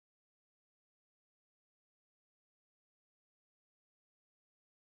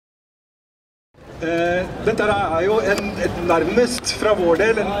Dette jo et nærmest fra vår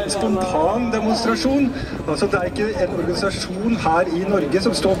del en spontan demonstrasjon. Altså det ikke en organisasjon her i Norge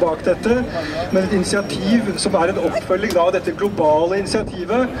som står bak dette, men et initiativ som en oppfølging av dette globale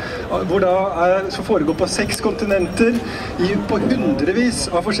initiativet, hvor som foregår på 6 kontinenter, på hundrevis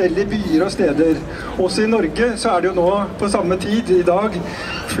av forskjellige byer og steder. Også i Norge så det jo nå på samme tid i dag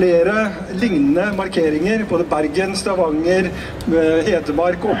flere lignende markeringer, både Bergen, Stavanger,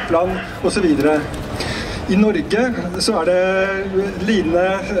 Hedmark, Oppland og så videre. I Norge så det Line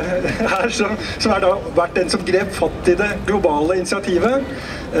her som da vært den som grep fatt i det globale initiativet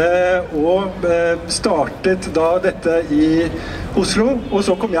og startet da dette i Oslo, og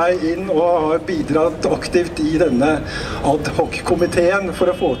så kom jeg inn og har bidratt aktivt i denne ad hoc-komiteen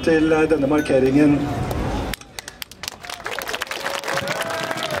for å få til denne markeringen.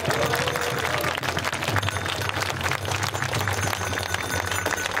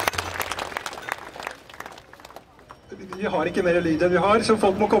 Vi har ikke mer lyd enn vi har, så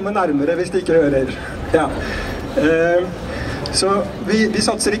folk må komme nærmere hvis de ikke hører. Ja. Så vi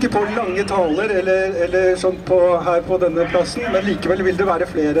satser ikke på lange taler eller sånn her på denne plassen, men likevel vil det være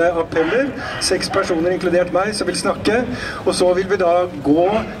flere appeller. 6 personer, inkludert meg, som vil snakke. Og så vil vi da gå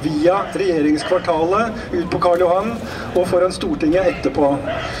via regjeringskvartalet ut på Karl Johan og foran Stortinget etterpå.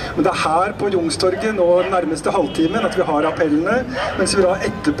 Men det her på Youngstorget nå den nærmeste halvtimen at vi har appellene, mens vi da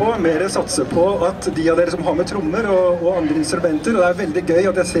etterpå mer satser på at de av dere som har med trommer og andre instrumenter, og det veldig gøy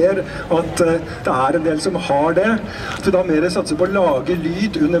at jeg ser at det en del som har det, at vi da mer satser på å lage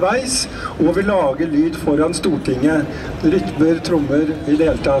lyd underveis, og vi lager lyd foran Stortinget. Rytmer, trommer i det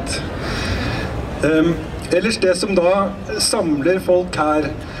hele tatt. Ellers det som da samler folk her,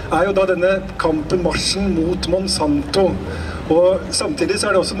 jo da denne kampen, marsjen mot Monsanto. Og samtidig så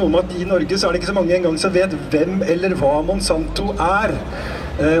det også noe med at i Norge så det ikke så mange engang som vet hvem eller hva Monsanto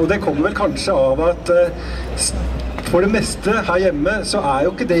Og det kommer vel kanskje av at for det meste her hjemme så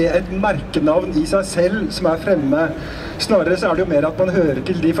jo ikke det et merkenavn i seg selv som fremme. Snarere så det jo mer at man hører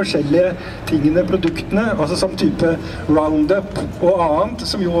til de forskjellige tingene, produktene, altså som type Roundup og annet,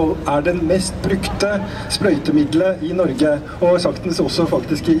 som jo den mest brukte sprøytemiddelet i Norge, og saktens også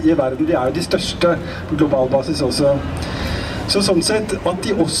faktisk i verden. De jo de største på global basis også. Så sånn sett at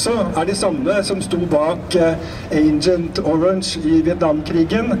de også de samme som sto bak Agent Orange i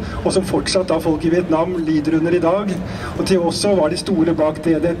Vietnamkrigen, og som fortsatt da folk i Vietnam lider under i dag. Og de også var de store bak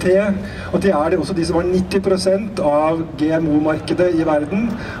DDT, og de det også de som var 90% av GMO-markedet i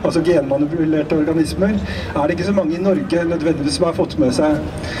verden, altså genmanipulerte organismer, det ikke så mange i Norge nødvendigvis som har fått med seg.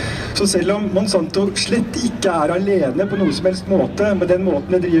 Så selv om Monsanto slett ikke alene på noen som helst måte med den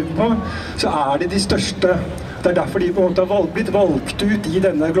måten de driver på, så det de største. Det derfor de på en måte har blitt valgt ut i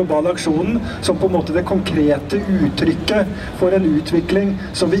denne globale aksjonen som på en måte det konkrete uttrykket for en utvikling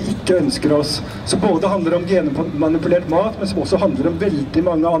som vi ikke ønsker oss. Så både handler om genmanipulert mat, men som også handler om veldig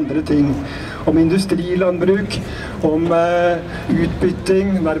mange andre ting. Om industrilandbruk, om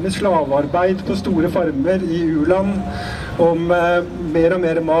utbytting, nærmest slavearbeid på store farmer i u-land, om mer og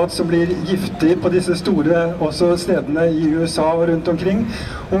mer mat som blir giftig på disse store også stedene i USA og rundt omkring,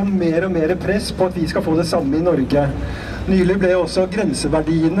 og mer press på at vi skal få det samme i Norge. Nylig ble også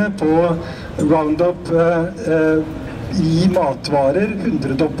grenseverdiene på Roundup i matvarer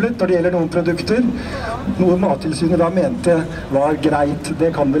 100-doblet når det gjelder noen produkter. Noe Mattilsynet da mente var greit.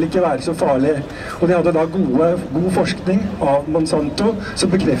 Det kan vel ikke være så farlig. Og de hadde da god forskning av Monsanto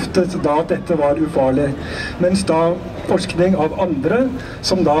som bekreftet da at dette var ufarlig. Mens da forskning av andre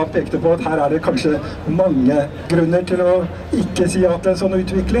som da pekte på at her det kanskje mange grunner til å ikke si at en sånn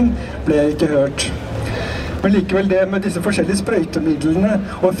utvikling ble ikke hørt. Men likevel det med disse forskjellige sprøytemidlene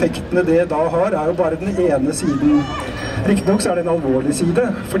og effektene det da har jo bare den ene siden. Riktignok så det en alvorlig side,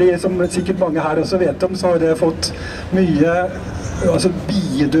 fordi som sikkert mange her også vet om, så har det fått mye, altså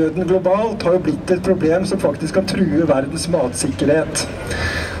biedøden globalt har jo blitt et problem som faktisk kan true verdens matsikkerhet.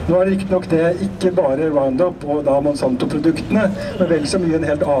 Nå det riktignok det ikke bare Roundup og da Monsanto-produktene, men vel så mye en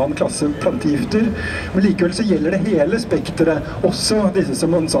helt annen klasse plantegifter. Men likevel så gjelder det hele spektret, også disse som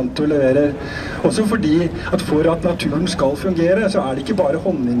Monsanto leverer. Også fordi at for at naturen skal fungere, så det ikke bare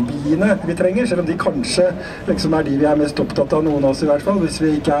honningbiene vi trenger, selv om de kanskje liksom de vi mest opptatt av, noen av oss i hvert fall, hvis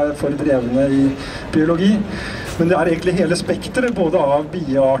vi ikke for drevne i biologi. Men det egentlig hele spektret, både av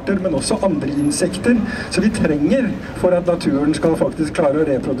biearter, men også andre insekter, så vi trenger for at naturen skal faktisk klare å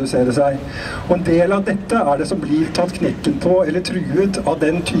reprodusere seg. Og en del av dette det som blir tatt knekken på, eller truet av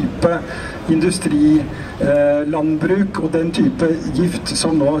den type industrilandbruk og den type gift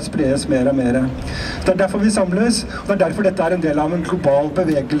som nå spres mer og mer. Det derfor vi samles, og det derfor dette en del av en global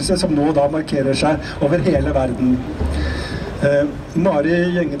bevegelse som nå da markerer seg over hele verden. Mari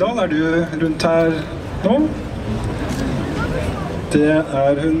Gjengedal, er du rundt her nå? Det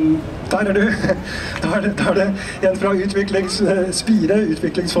er hun. Der er du. Da er det en fra Spire,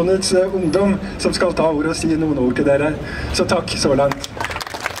 utviklingsfondets Ungdom, som skal ta ord og si noen ord til dere. Så takk så langt.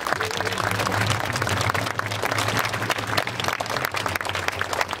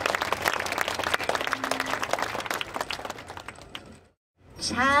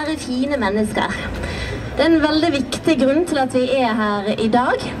 Kjære fine mennesker. Det er en veldig viktig grunn til at vi er her i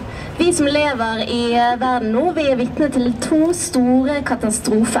dag. Vi som lever i verden nå, vi er vitne til 2 store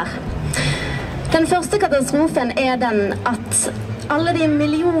katastrofer. Den første katastrofen er den at alle de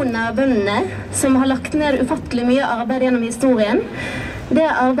millioner av bøndene som har lagt ned ufattelig mye arbeid gjennom historien, det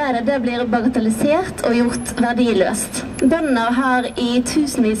arbeidet det blir bagatellisert og gjort verdiløst. Bønder har i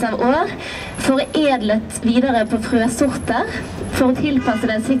tusenvis av år foredlet videre på frøsorter for å tilpasse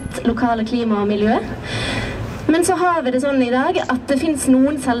det sitt lokale klima og miljø. Men så har vi det sånn i dag at det finnes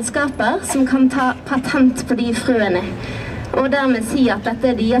noen selskaper som kan ta patent på de frøene, og dermed si at dette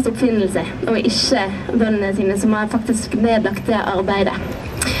er deres oppfinnelse, og ikke bøndene sine som har faktisk nedlagt det arbeidet.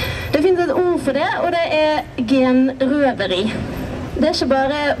 Det finnes et ord for det, og det er genrøveri. Det er ikke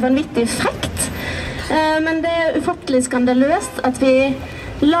bare vanvittig frekt, men det er ufattelig skandaløst at vi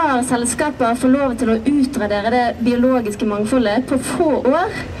lar selskaper få lov til å utradere det biologiske mangfoldet på få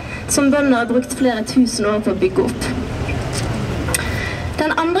år, som bønder har brukt flere tusen år på å bygge opp.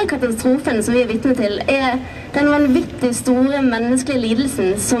 Den andre katastrofen som vi er vitne til er den vanvittig store menneskelige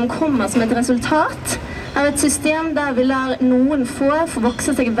lidelsen som kommer som et resultat av et system der vi lar noen få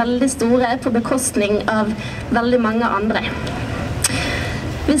vokse seg veldig store på bekostning av veldig mange andre.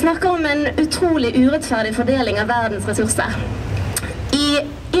 Vi snakker om en utrolig urettferdig fordeling av verdens ressurser. I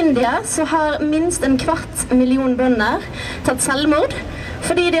India så har minst 250 000 bønder tatt selvmord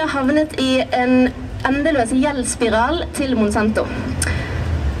fordi de har havnet i en endeløs gjeldsspiral til Monsanto.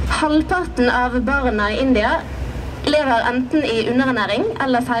 Halvparten av barna i India lever enten i underernæring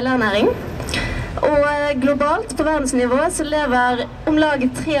eller feilernæring. Og globalt på verdensnivå så lever om lag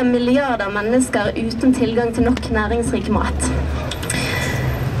 3 milliarder mennesker uten tilgang til nok næringsrik mat.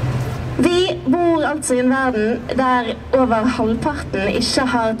 Vi bor altså i en verden der over halvparten ikke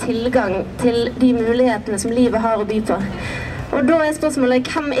har tilgang til de mulighetene som livet har å by på. Og da er spørsmålet,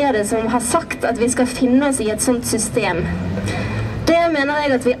 hvem er det som har sagt at vi skal finne oss i et sånt system? Det mener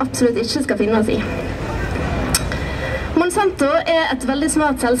jeg at vi absolutt ikke skal finne oss i. Monsanto er et veldig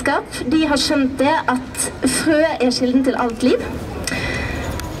smart selskap. De har skjønt det at frø er kilden til alt liv.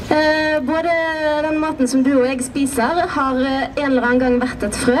 Både den maten som du og jeg spiser har en eller annen gang vært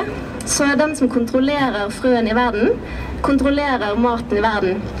et frø. Så den som kontrollerer frøen i verden, kontrollerer maten i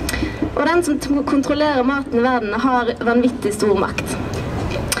verden. Og den som kontrollerer maten i verden har vanvittig stor makt.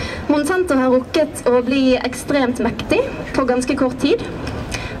 Monsanto har rukket å bli ekstremt mektig på ganske kort tid,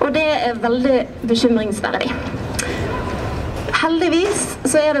 og det er veldig bekymringsverdig. Heldigvis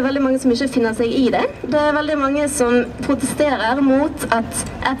så er det veldig mange som ikke finner seg i det. Det er veldig mange som protesterer mot at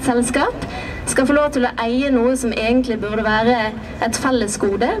et selskap skal få lov til å eie noe som egentlig burde være et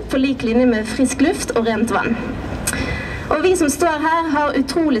fellesgode på lik linje med frisk luft og rent vann. Og vi som står her har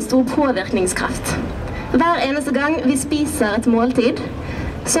utrolig stor påvirkningskraft. Hver eneste gang vi spiser et måltid,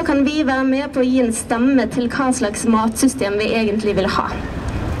 så kan vi være med på å gi en stemme til hva slags matsystem vi egentlig vil ha.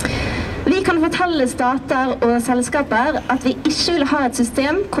 Vi kan fortelle stater og selskaper at vi ikke vil ha et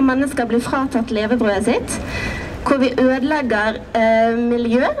system hvor mennesker blir fratatt levebrødet sitt, hvor vi ødelegger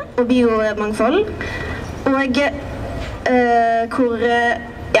miljø og biomangfold, og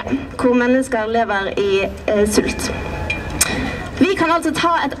hvor mennesker lever i sult. Vi kan altså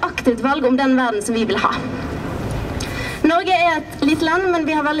ta et aktivt valg om den verden som vi vil ha. Norge er et lite land, men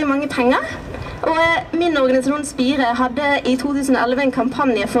vi har veldig mange penger. Og min organisasjon Spire hadde i 2011 en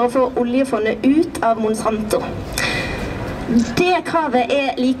kampanje for å få oljefondet ut av Monsanto. Det kravet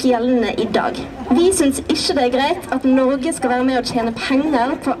er like gjeldende i dag. Vi synes ikke det er greit at Norge skal være med å tjene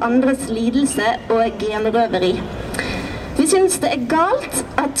penger på andres lidelse og genrøveri. Vi synes det er galt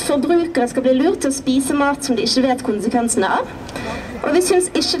at forbrukere skal bli lurt til å spise mat som de ikke vet konsekvensene av. Og vi synes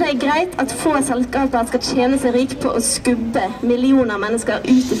ikke det er greit at få selskaper skal tjene seg rik på å skubbe millioner mennesker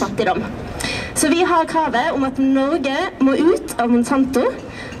ut i fattigdom. Så vi har kravet om at Norge må ut av Monsanto,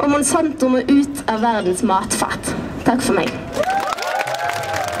 og Monsanto må ut av verdens matfat. Takk for meg.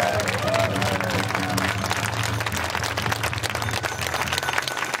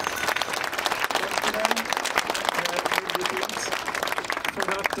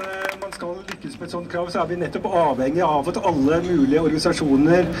 Man man skal lykkes med et sånt krav, så vi nettopp avhengig av at alle mulige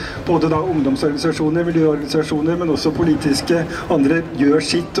organisasjoner, både da ungdomsorganisasjoner, miljøorganisasjoner, men også politiske andre, gjør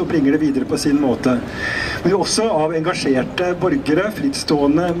sitt og bringer det videre på sin måte. Men også av engasjerte borgere,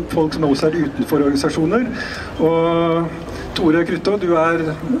 frittstående folk som også utenfor organisasjoner. Og Tore Krudtaa, du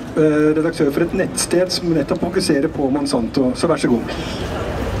redaktør for et nettsted som nettopp fokuserer på Monsanto, så vær så god.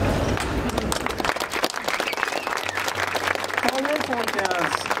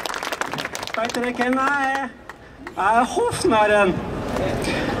 Vet dere hvem jeg er? Jeg er hoffnaren.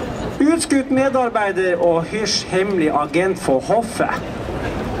 Utskutt medarbeider og hemmelig agent for hoffet.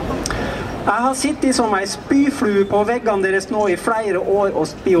 Jeg har sittet som ei spyflue på veggene deres nå i flere år og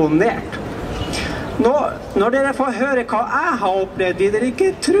spionert. Når dere får høre hva jeg har opplevd, vil dere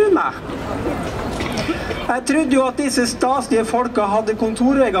ikke tro meg. Jeg trodde jo at disse staslige folka hadde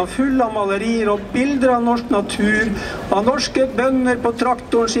kontorveggene fulle av malerier og bilder av norsk natur, av norske bønder på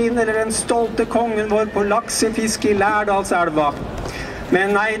traktoren sin eller den stolte kongen vår på laksefiske i Lærdalselva.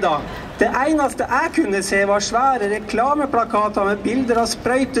 Men nei da, det eneste jeg kunne se var svære reklameplakater med bilder av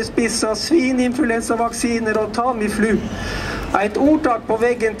sprøytespisser, svininfluensavaksiner og Tamiflu. Et ordtak på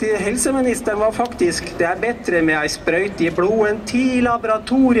veggen til helseministeren var faktisk: det er bedre med ei sprøyte i blodet enn 10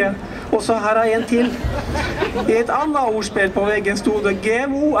 laboratorier. Og så her er en til. I et annet ordspill på veggen stod det: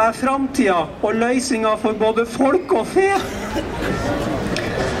 GMO er framtida og løsninger for både folk og fe.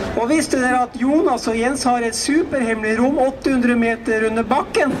 Og visste dere at Jonas og Jens har et superhemmelig rom 800 meter under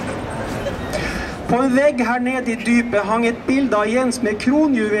bakken? På en vegg her nede i dypet hang et bilde av Jens med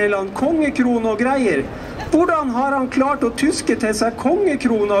kronjuvelene, kongekrone og greier. Hvordan har han klart å tuske til seg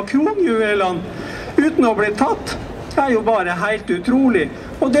kongekrona og kronjuvelene uten å bli tatt? Det er jo bare helt utrolig.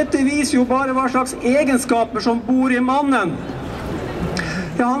 Og dette viser jo bare hva slags egenskaper som bor i mannen.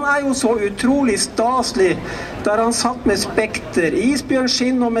 Ja, han er jo så utrolig staselig, der han satt med spekter,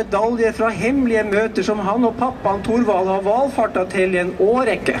 isbjørnskinn og medaljer fra hemmelige møter som han og pappaen Torvald har valfartet til i en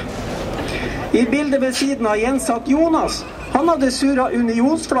årrekke. I bildet ved siden av Jens satt Jonas. Han hadde surret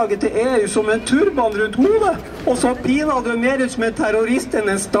unionsflagget til EU som en turban rundt hodet, og så pinadø mer ut som en terrorist enn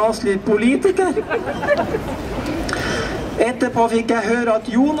en staselig politiker. Etterpå fikk jeg høre at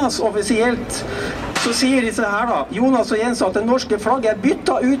Jonas offisielt, så sier disse her da, Jonas og Jens, at det norske flagget er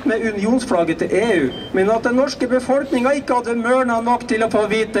byttet ut med unionsflagget til EU, men at den norske befolkningen ikke hadde mørnet nok til å få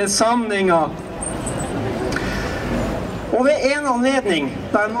vite sanningen. Og ved en anledning,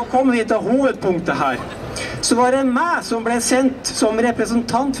 nå kommer vi til hovedpunktet her, så var det meg som ble sendt som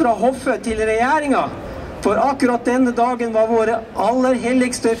representant fra hoffet til regjeringen. For akkurat denne dagen var våre aller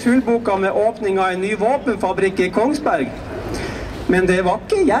helligste fullboka med åpning av en ny våpenfabrikk i Kongsberg. Men det var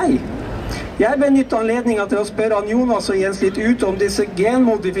ikke jeg. Jeg benyttet anledningen til å spørre Jonas og Jens litt ut om disse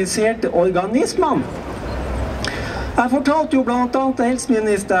genmodifiserte organismene. Jeg fortalte jo blant annet til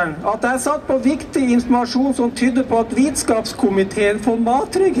helseministeren at jeg satt på viktig informasjon som tydde på at Vitenskapskomiteen for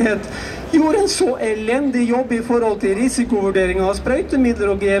mattrygghet gjorde en så elendig jobb i forhold til risikovurdering av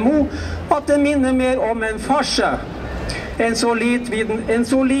sprøytemidler og GMO at det minner mer om en farse. En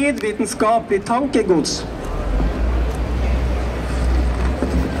solid vitenskapelig tankegods.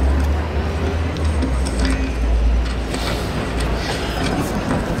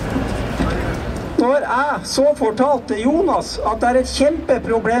 Når jeg så fortalte Jonas at det er et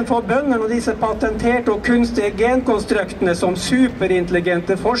kjempeproblem for bøndene og disse patenterte og kunstige genkonstruktene som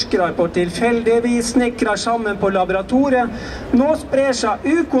superintelligente forskere på tilfeldigvis snekrer sammen på laboratoriet, nå sprer seg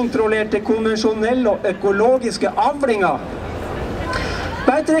ukontrollerte konvensjonelle og økologiske avlinger.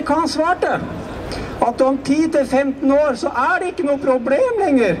 Vet dere hva han svarte? At om 10-15 år så er det ikke noe problem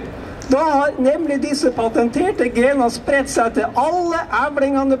lenger. Da har nemlig disse patenterte genene spredt seg til alle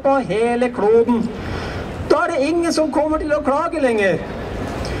avlingene på hele kloden. Da er det ingen som kommer til å klage lenger.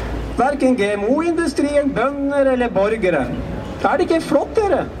 Hverken GMO-industrien, bønder eller borgere. Er det ikke flott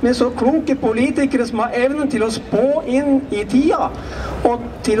dere, med så kloke politikere som har evnen til å spå inn i tida, og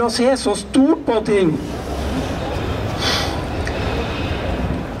til å se så stort på ting?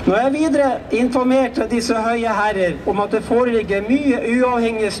 Nå er jeg videre informert av disse høye herrer om at det foreligger mye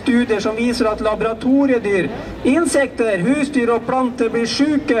uavhengige studier som viser at laboratoriedyr, insekter, husdyr og planter blir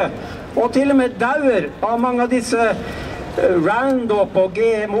syke, og til og med dauer av mange av disse Roundup og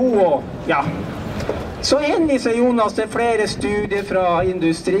GMO og ja. Så henviser Jonas til flere studier fra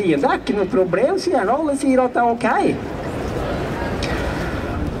industrien. Det er ikke noe problem, sier han. Alle sier at det er ok.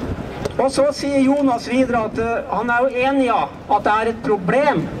 Og så sier Jonas videre at han er jo enig i at det er et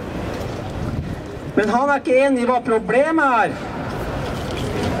problem. Men han er ikke enig i hva problemet er.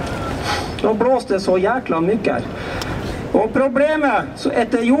 Nå blåste det så jækla mye her. Og problemet, så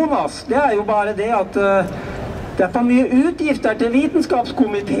etter Jonas, det er jo bare det at Det for mye utgifter til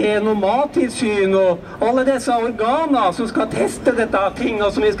vitenskapskomiteen og mattilsyn og alle disse organer som skal teste dette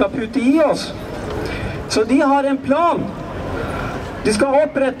tingene som vi skal putte i oss. Så de har en plan.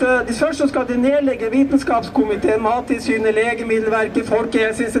 Først skal de nedlegge vitenskapskomiteen, mattilsynet, legemiddelverket,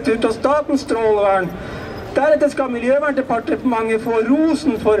 Folkehelseinstituttet og Statens strålevern. Deretter skal Miljøverndepartementet få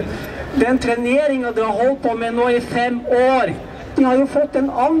rosen for den treneringen de har holdt på med nå i 5 år. De har jo fått en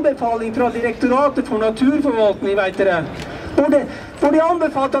anbefaling fra Direktoratet for naturforvaltning, vet dere. Hvor de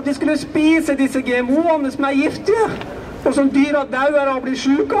anbefalte at de skulle spise disse GMO-ene som giftige, og som dyra dauer og blir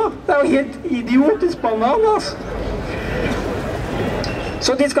syke. Det jo helt idiotisk bananas.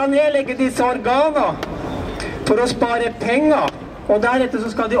 Så de skal nedlegge disse organer for å spare penger, og deretter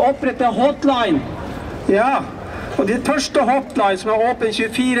så skal de opprette hotline. Ja, og de første hotline som åpen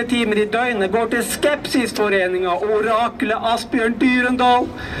 24 timer i døgnet går til Skepsisforeningen, oraklet Asbjørn Dyrendal.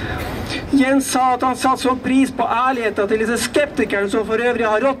 Jens sa at han satt så pris på ærligheten til disse skeptikerne som for øvrig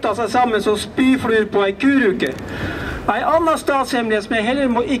har rottet seg sammen som spyfluer på en kuruke. En annen statshemmelighet som jeg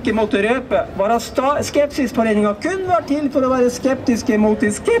heller ikke måtte røpe, var at Skepsisforeningen kun var til for å være skeptiske mot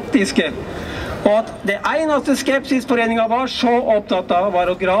de skeptiske. Og at det eneste Skepsisforeningen var så opptatt av var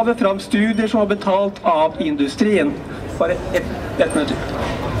å grave fram studier som var betalt av industrien. Bare ett minutt.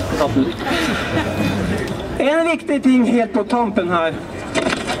 En viktig ting helt på tampen her.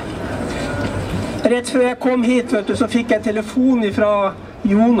 Rett før jeg kom hit, vet du, så fikk jeg telefon fra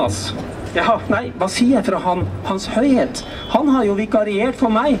Jonas. Ja, nei, hva sier jeg fra han? Hans høyhet. Han har jo vikariert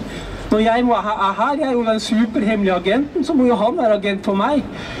for meg. Når jeg her, jeg jo den superhemmelige agenten, så må jo han være agent for meg.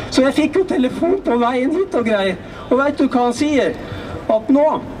 Så jeg fikk jo telefon på veien hit og greier. Og vet du hva han sier? At nå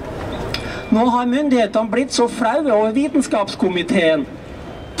har myndighetene blitt så flaue over vitenskapskomiteen.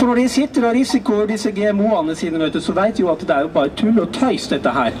 For når de sitter og risikoer disse GMO-ene sine, vet du, så vet de jo at det jo bare tull og tøys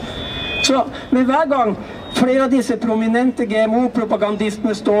dette her. Så, men hver gang flere av disse prominente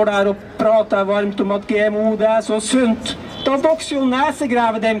GMO-propagandistene står der og prater varmt om at GMO det så sunt, da vokser jo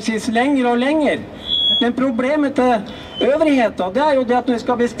nesegrevet deres lenger og lenger. Men problemet til øvrigheten, det jo det at når vi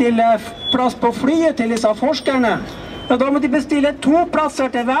skal bestille plass på flyet til disse forskerne, ja, da må de bestille 2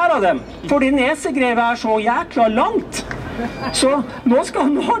 plasser til hver av dem, fordi nesegrevet så jækla langt. Så nå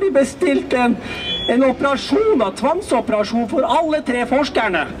har de bestilt en operasjon, tvangsoperasjon for alle 3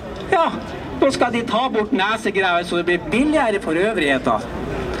 forskerne. Ja, nå skal de ta bort nesegrevet så det blir billigere for øvrigheten.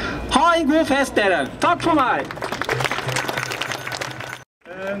 Ha en god fest, dere. Takk for meg.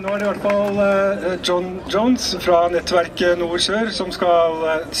 Nå det i hvert fall John Jones fra Nettverket Nord-Sør som skal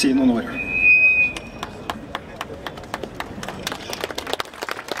si noen ord.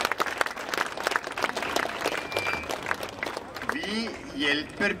 Vi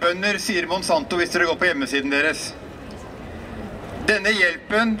hjelper bønder, sier Monsanto hvis dere går på hjemmesiden deres. Denne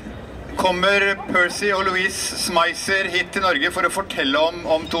hjelpen kommer Percy og Louise Smeiser hit til Norge for å fortelle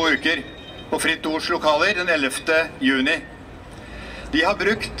om 2 uker på Fritt Ords lokaler den 11. juni. De har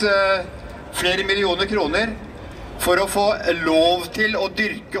brukt flere millioner kroner for å få lov til å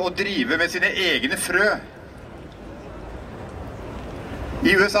dyrke og drive med sine egne frø.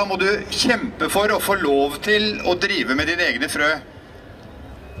 I USA må du kjempe for å få lov til å drive med dine egne frø.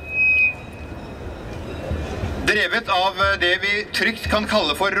 Drevet av det vi trygt kan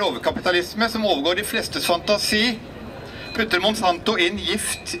kalle for rovkapitalisme, som overgår de flestes fantasi, putter Monsanto inn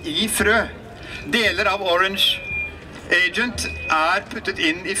gift i frø. Deler av Orange Agent puttet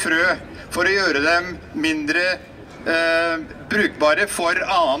inn i frø for å gjøre dem mindre brukbare for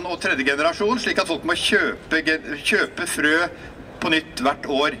 2. og 3. generasjon, slik at folk må kjøpe frø på nytt hvert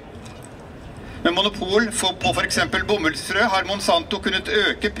år. Med monopol på for eksempel bomullsfrø har Monsanto kunnet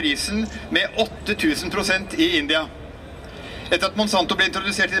øke prisen med 8000% i India. Etter at Monsanto ble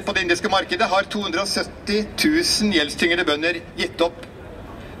introdusert på det indiske markedet, har 270 000 gjeldstyngede bønder gitt opp.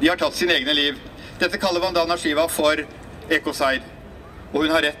 De har tatt sine egne liv. Dette kaller Vandana Shiva for ecocide, og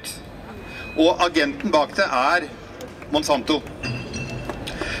hun har rett. Og agenten bak det Monsanto.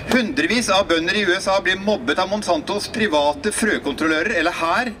 Hundrevis av bønder i USA blir mobbet av Monsantos private frøkontrollører eller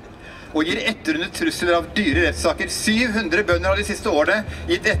hær, og gir etter under trusler av dyre rettssaker. 700 bønder har de siste årene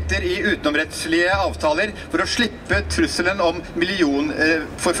gitt etter i utenomrettslige avtaler for å slippe trusselen om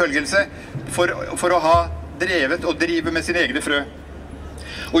millionforfølgelse for å ha drevet og drive med sine egne frø.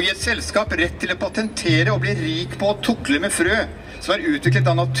 Og gi et selskap rett til å patentere og bli rik på å tukle med frø som utviklet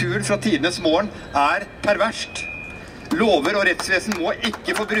av naturen fra tidenes morgen, perverst. Lover og rettsvesen må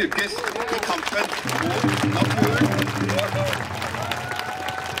ikke få brukes i kampen mot naturen.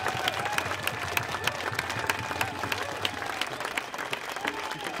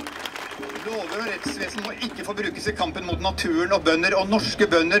 Lover og Rettsvesen må ikke få brukes i kampen mot naturen og bønder, og norske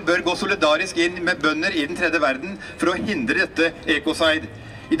bønder bør gå solidarisk inn med bønder i den tredje verden for å hindre dette ekocide.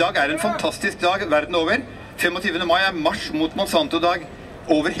 I dag er en fantastisk dag verden over. 25. mai er marsj mot Monsanto-dag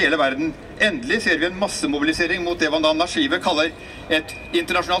over hele verden. Endelig ser vi en massemobilisering mot det Vandana Shive kaller et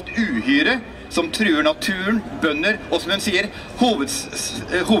internasjonalt uhyre som truer naturen, bønder, og som hun sier,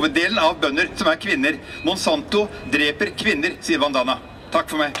 hoveddelen av bønder som er kvinner. Monsanto dreper kvinner, sier Vandana.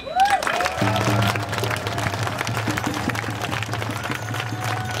 Takk for meg.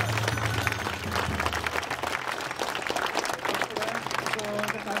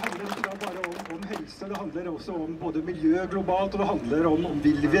 Det handler også om både miljø globalt, og det handler om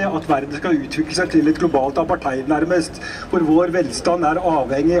vil vi at verden skal utvikle seg til et globalt apartheid nærmest, hvor vår velstand er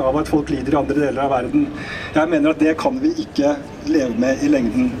avhengig av at folk lider i andre deler av verden. Jeg mener at det kan vi ikke leve med i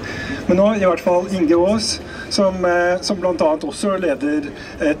lengden. Men nå i hvert fall Inge Ås, som blant annet også leder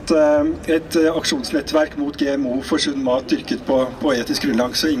et aksjonsnettverk mot GMO for sunn mat dyrket på etisk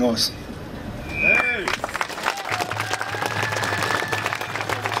grunnlag. Så Inge Ås.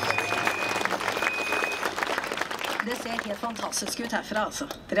 Fantastisk ut herfra, altså.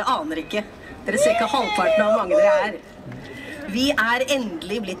 Dere aner ikke. Dere ser ikke halvparten av hvor mange dere er. Vi er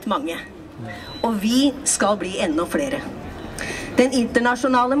endelig blitt mange. Og vi skal bli enda flere. Den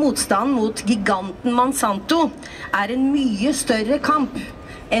internasjonale motstanden mot giganten Monsanto er en mye større kamp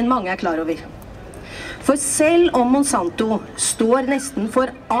enn mange er klar over. For selv om Monsanto står nesten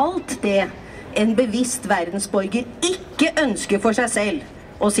for alt det en bevisst verdensborger ikke ønsker for seg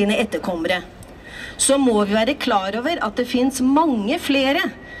selv og sine etterkommere, så må vi være klar over at det finnes mange flere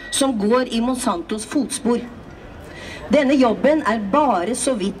som går i Monsantos fotspor. Denne jobben er bare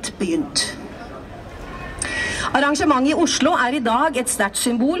så vidt begynt. Arrangementet i Oslo er i dag et sterkt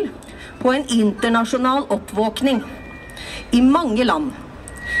symbol på en internasjonal oppvåkning i mange land.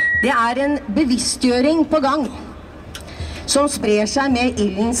 Det er en bevisstgjøring på gang som sprer seg med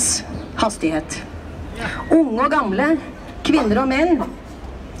ildens hastighet. Unge og gamle, kvinner og menn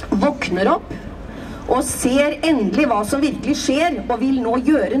våkner opp og ser endelig hva som virkelig skjer, og vil nå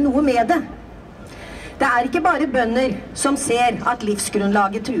gjøre noe med det. Det er ikke bare bønder som ser at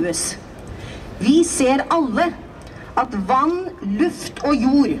livsgrunnlaget trues. Vi ser alle at vann, luft og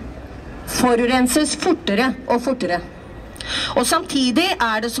jord forurenses fortere og fortere. Og samtidig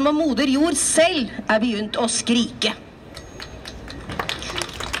er det som om moder jord selv er begynt å skrike.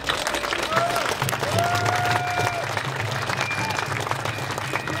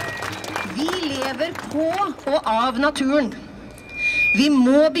 På og av naturen. Vi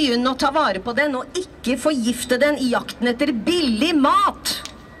må begynne å ta vare på den og ikke forgifte den i jakten etter billig mat.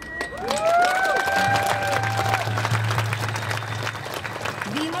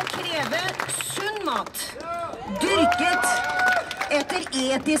 Vi må kreve sunn mat, dyrket etter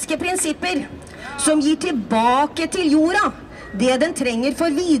etiske prinsipper, som gir tilbake til jorda det den trenger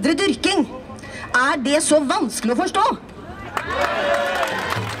for videre dyrking. Er det så vanskelig å forstå?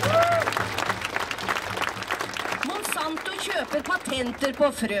 Kjøper patenter på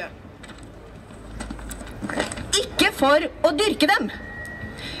frø. Ikke for å dyrke dem,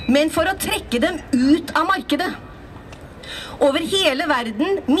 men for å trekke dem ut av markedet. Over hele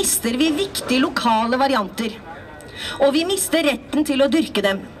verden mister vi viktige lokale varianter, og vi mister retten til å dyrke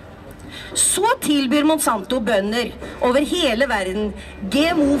dem. Så tilbyr Monsanto bønder over hele verden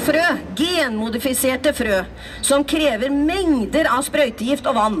GMO-frø, genmodifiserte frø, som krever mengder av sprøytegift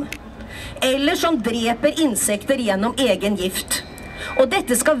og vann, eller som dreper insekter gjennom egen gift. Og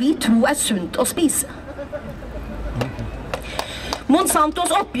dette skal vi tro er sunt å spise. Monsantos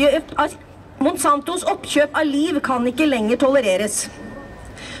oppkjøp av liv kan ikke lenger tolereres.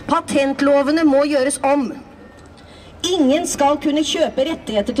 Patentlovene må gjøres om. Ingen skal kunne kjøpe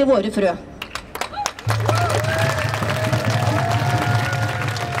rettigheter til våre frø.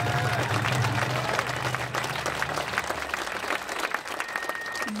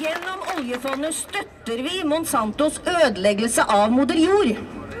 Gjennom oljefondet støtter vi Monsantos ødeleggelse av moder jord.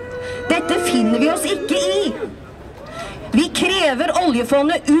 Dette finner vi oss ikke i. Vi krever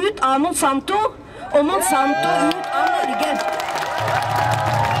oljefondet ut av Monsanto, og Monsanto ut av Norge.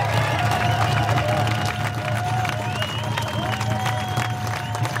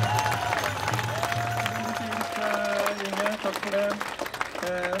 Takk for det.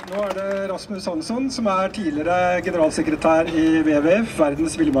 Nå er det Rasmus Hansson, som er tidligere generalsekretær i WWF,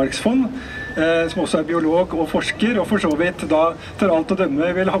 Verdens Vilmarks, som også er biolog og forsker, og for så vidt da til alt å dømme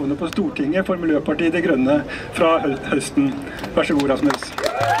vil havne på Stortinget for Miljøpartiet De Grønne fra høsten. Vær så god, Rasmus.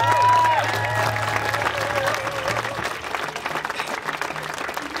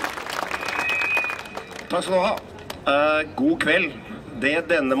 Takk skal du ha. God kveld. det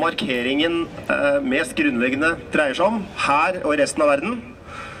denne markeringen mest grunnleggende dreier seg om, her og i resten av verden,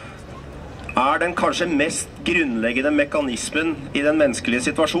 den kanskje mest grunnleggende mekanismen i den menneskelige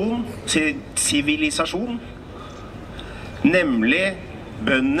situasjon, sivilisasjon, nemlig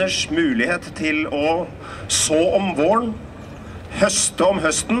bønders mulighet til å så om våren, høste om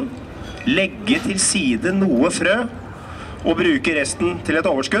høsten, legge til side noe frø og bruke resten til et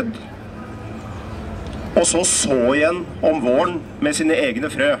overskudd, og så igjen om våren med sine egne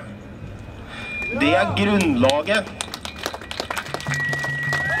frø. Det grunnlaget.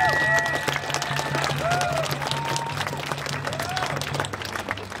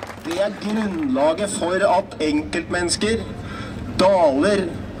 Det grunnlaget for at enkeltmennesker, daler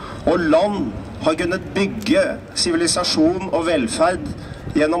og land har kunnet bygge sivilisasjon og velferd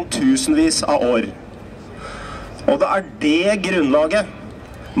gjennom tusenvis av år. Og det det grunnlaget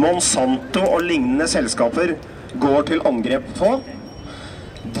Monsanto og lignende selskaper går til angrep på.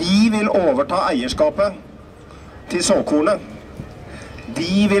 De vil overta eierskapet til såkornet.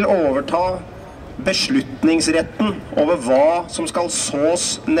 De vil overta beslutningsretten over hva som skal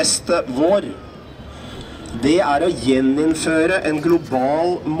sås neste vår. Det å gjeninnføre en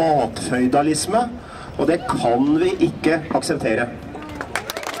global matføydalisme, og det kan vi ikke akseptere.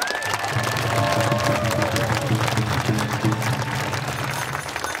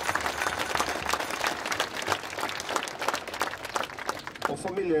 Og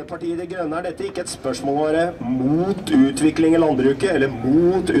for Miljøpartiet De Grønne dette ikke et spørsmål å være mot utvikling i landbruket, eller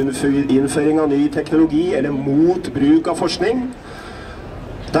mot innføring av ny teknologi, eller mot bruk av forskning.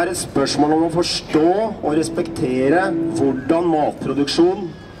 Det et spørsmål om å forstå og respektere hvordan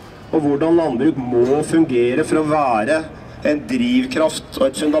matproduksjon og hvordan landbruk må fungere for å være en drivkraft og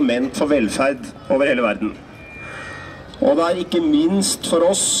et fundament for velferd over hele verden. Og det ikke minst for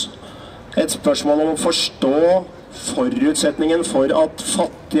oss et spørsmål om å forstå forutsetningen for at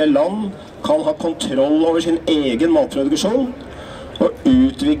fattige land kan ha kontroll over sin egen matproduksjon og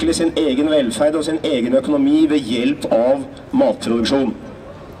utvikle sin egen velferd og sin egen økonomi ved hjelp av matproduksjon.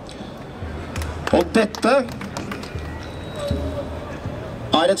 Og dette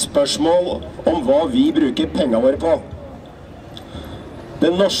et spørsmål om hva vi bruker pengene våre på. Det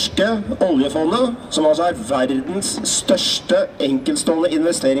norske oljefondet, som altså verdens største enkeltstående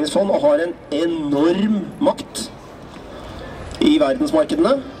investeringsfond og har en enorm makt i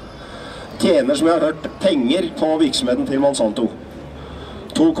verdensmarkedene, tjener, som jeg har hørt, penger på virksomheten til Monsanto.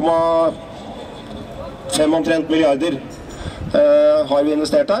 2,5 omtrent milliarder har vi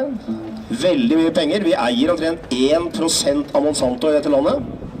investert her. Veldig mye penger. Vi eier omtrent 1% av Monsanto i dette landet.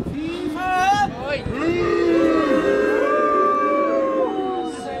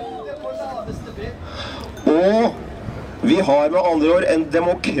 Og vi har med andre ord en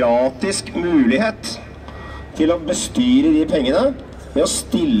demokratisk mulighet til å bestyre de pengene med å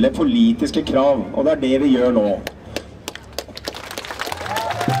stille politiske krav. Og det det vi gjør nå.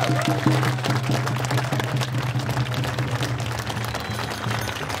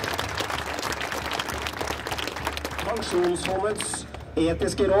 Pensjonsfondets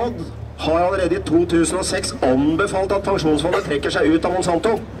etiske råd har allerede i 2006 anbefalt at pensjonsfondet trekker seg ut av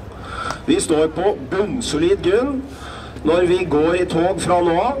Monsanto. Vi står på bunnsolid grunn når vi går i tog fra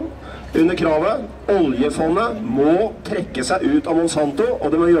nå av under kravet oljefondet må trekke seg ut av Monsanto,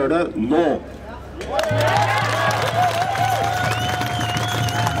 og det må gjøre det nå.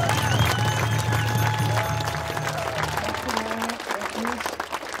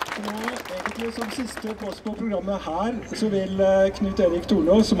 Som siste post på programmet her, så vil Knut Erik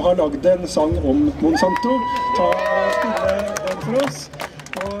Tornaas, som har laget en sang om Monsanto, spille den for oss.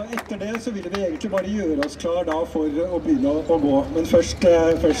 Og etter det så vil vi egentlig bare gjøre oss klar da for å begynne å gå. Men først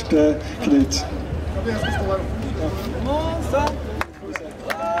Knut. Jeg skal stå der. Monsanto!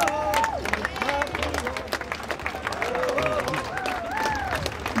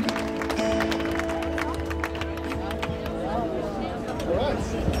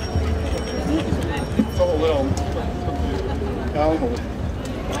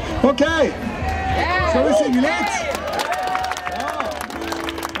 Ok, skal vi synge litt? Ja,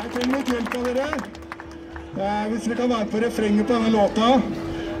 her trenger vi litt hjelp av dere. Hvis dere kan være på refrenget på denne låta,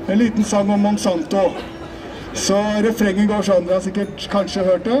 en liten sang om Monsanto. Så refrenget går sånn, dere har sikkert kanskje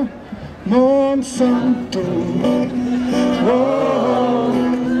hørt det. Monsanto, wow,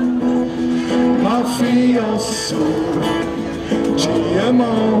 mafioso,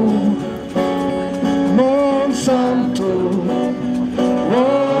 GMO, Monsanto,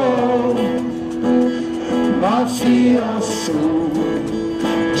 mafioso,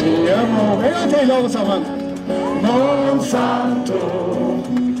 GMO. En gang til alle sammen. Monsanto,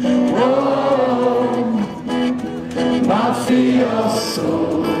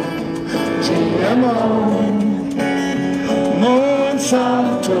 mafioso, GMO,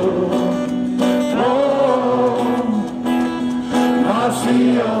 Monsanto,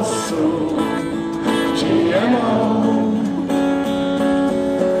 mafioso, GMO.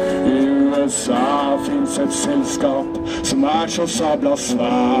 I USA finns et selskap som så sabla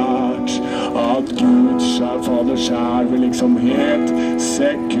svært at Gud skjær, fader skjær, vil liksom helt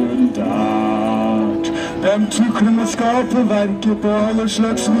sekundært. De tukler med skaperverket på alle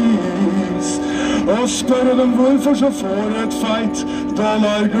slags vis, og spør dem hvorfor så får et feit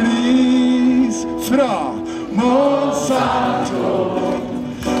dollarglis fra Monsanto.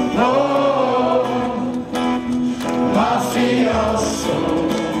 Mafioso,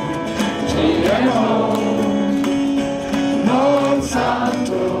 GMO,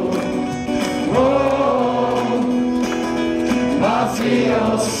 Monsanto,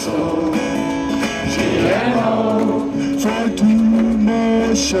 mafioso, GMO. For du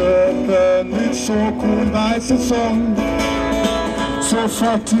må kjøpe nytt såkorn hver sesong, så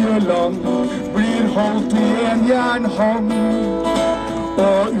fattige land blir holdt i en jernhånd.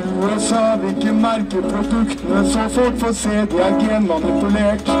 Og USA vil ikke merke produktene, så folk får se de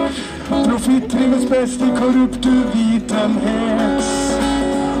genmanipulert. Profitt trives best i korrupt uvitenhet.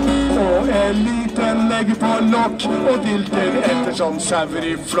 Og eliten legger på lokk og dilter etter sånn sauer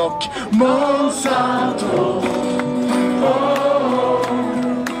i flokk. Monsanto,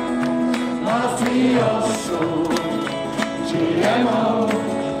 mafioso, GMO,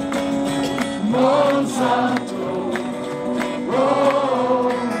 Monsanto,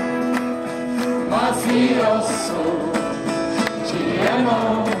 mafioso, GMO.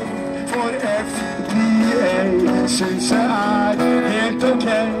 For FDA synes jeg helt ok.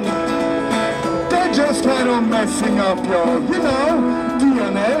 They're just kind of messing up your,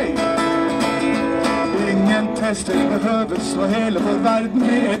 DNA. Ingen tester behøves, og hele vår verden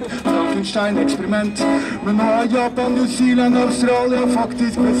blir et Frankenstein-eksperiment. Men nå har Japan, New Zealand og Australia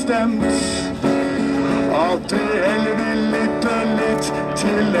faktisk bestemt at det heller vil lytte litt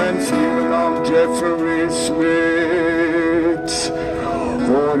til en film av Jeffrey Smith.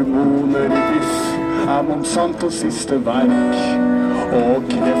 Hormoner i biff Monsantos siste verk, og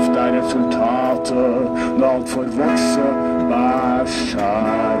kreft resultatet når alt får vokse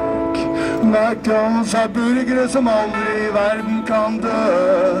berserk. McDonald's burgere som aldri i verden kan dø,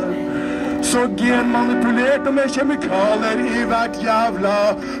 så genmanipulert og med kjemikalier i hvert jævla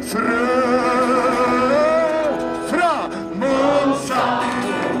frø. Fra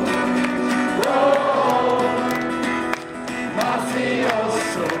Monsanto,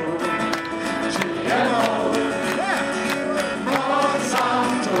 mafioso, GMO,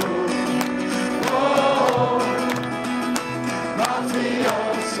 Monsanto,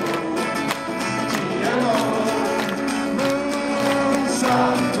 mafioso, GMO,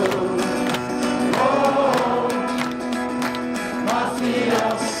 Monsanto,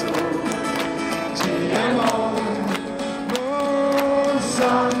 mafioso, GMO,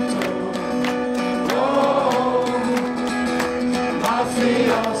 Monsanto,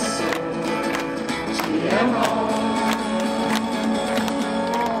 mafioso, GMO.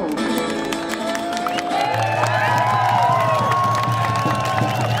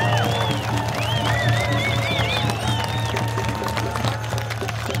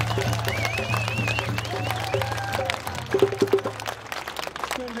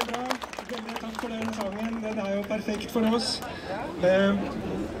 Perfekt for oss.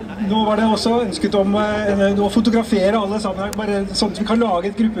 Nå var det også ønsket om å fotografere alle sammen, bare sånn at vi kan lage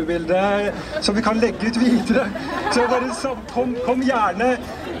et gruppebilde som vi kan legge ut videre. Så bare kom gjerne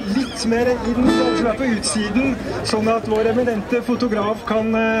litt mer inn som på utsiden, sånn at vår eminente fotograf kan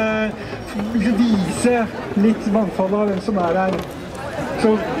vise litt mangfoldet av hvem som her. Så,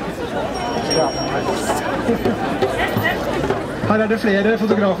 ja. Her det flere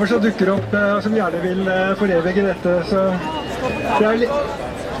fotografer som dukker opp, som gjerne vil forevige dette, så det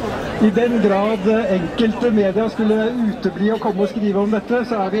i den grad enkelte medier skulle utebli og komme og skrive om dette,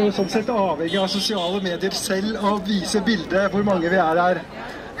 så vi jo sånn sett avhengig av sosiale medier selv å vise bildet hvor mange vi her.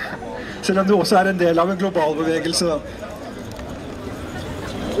 Selv om det også en del av en global bevegelse, da.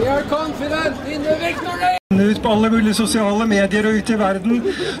 We are confident in the victory! Ut på alle mulige sosiale medier og ut i verden,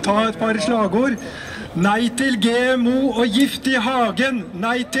 ta et par slagord. Nei til GMO og gift i hagen.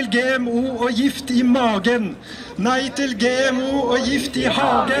 Nei til GMO og gift i magen. Nei til GMO og gift i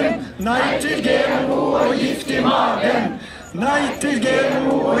hagen. Nei til GMO og gift i magen. Nei til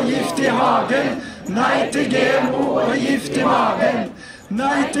GMO og gift i hagen. Nei til GMO og gift i magen.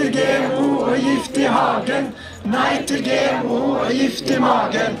 Nei til GMO og gift i hagen. nei til GMO og gift i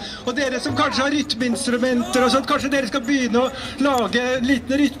magen. Og dere som kanskje har rytmeinstrumenter og sånt, kanskje dere skal begynne å lage en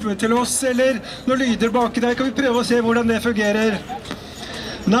liten rytme til oss, eller noen lyder baki der. Kan vi prøve å se hvordan det fungerer?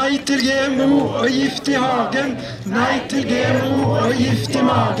 Nei til GMO og gift i hagen. Nei til GMO og gift i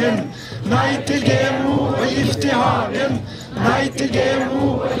magen. Nei til GMO og gift i hagen. Nei til GMO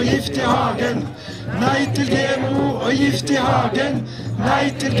og gift i hagen. Nei til GMO og gift i hagen. Nei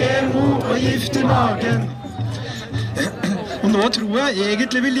til GMO og gift i magen. Og nå tror jeg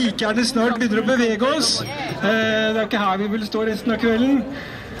egentlig vi like gjerne snart begynner å bevege oss. Det ikke her vi vil stå resten av kvelden.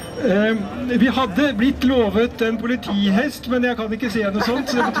 Vi hadde blitt lovet en politihest, men jeg kan ikke se noe sånt,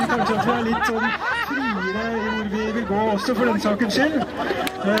 så det betyr kanskje at vi litt sånn friere i hvor vi vil gå også for den sakens skyld.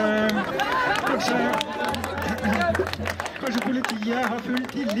 Kanskje politiet har full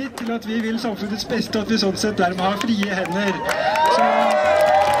tillit til at vi vil samfunnets beste, at vi sånn sett dermed har frie hender.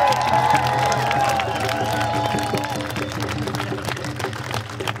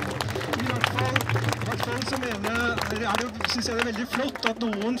 Synes jeg det veldig flott at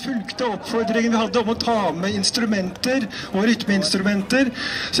noen fulgte oppfordringen vi hadde om å ta med instrumenter og rytmeinstrumenter.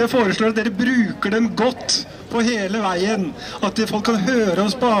 Så jeg foreslår at dere bruker dem godt på hele veien. At folk kan høre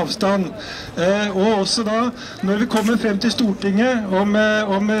oss på avstand. Og også da, når vi kommer frem til Stortinget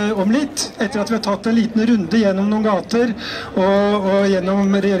om litt, etter at vi har tatt en liten runde gjennom noen gater og gjennom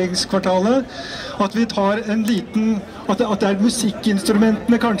regjeringskvartalet, at vi tar en liten, at det er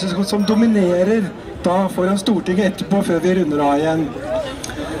musikkinstrumentene kanskje som dominerer da foran Stortinget etterpå, før vi runder av igjen.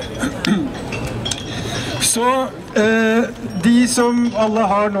 Så de som alle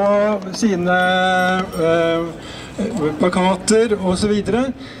har nå sine plakater og så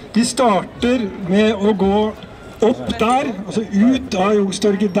videre, de starter med å gå opp der, altså ut av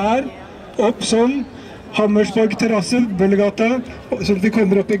Youngstorget der, opp sånn, Hammersborg terrasse, Bøllegata, så vi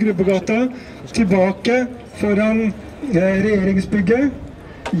kommer opp i Grubbegata, tilbake foran regjeringsbygget,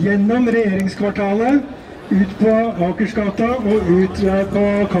 gjennom regjeringskvartalet, ut på Akersgata og ut på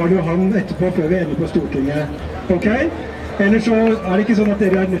Karl Johan etterpå, før vi ender på Stortinget. Ok? Ellers så er det ikke sånn at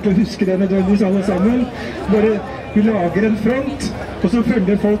dere er nødt til å huske det nødvendigvis alle sammen. Bare vi lager en front, og så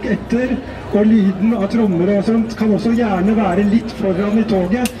følger folk etter, og lyden av trommer og sånt kan også gjerne være litt foran i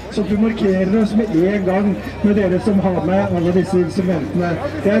toget, så du markerer oss med en gang med dere som har med alle disse instrumentene.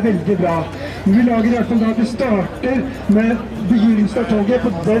 Det er veldig bra. Men vi lager i hvert fall da at vi starter med begynnelsen av toget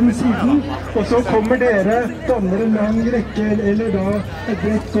på den siden, og så kommer dere, danner en lang rekke, eller da et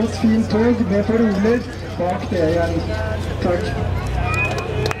bredt, godt, fint tog med paroler bak det igjen. Takk.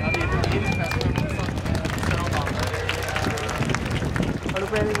 Har du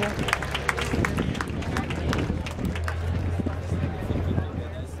flere?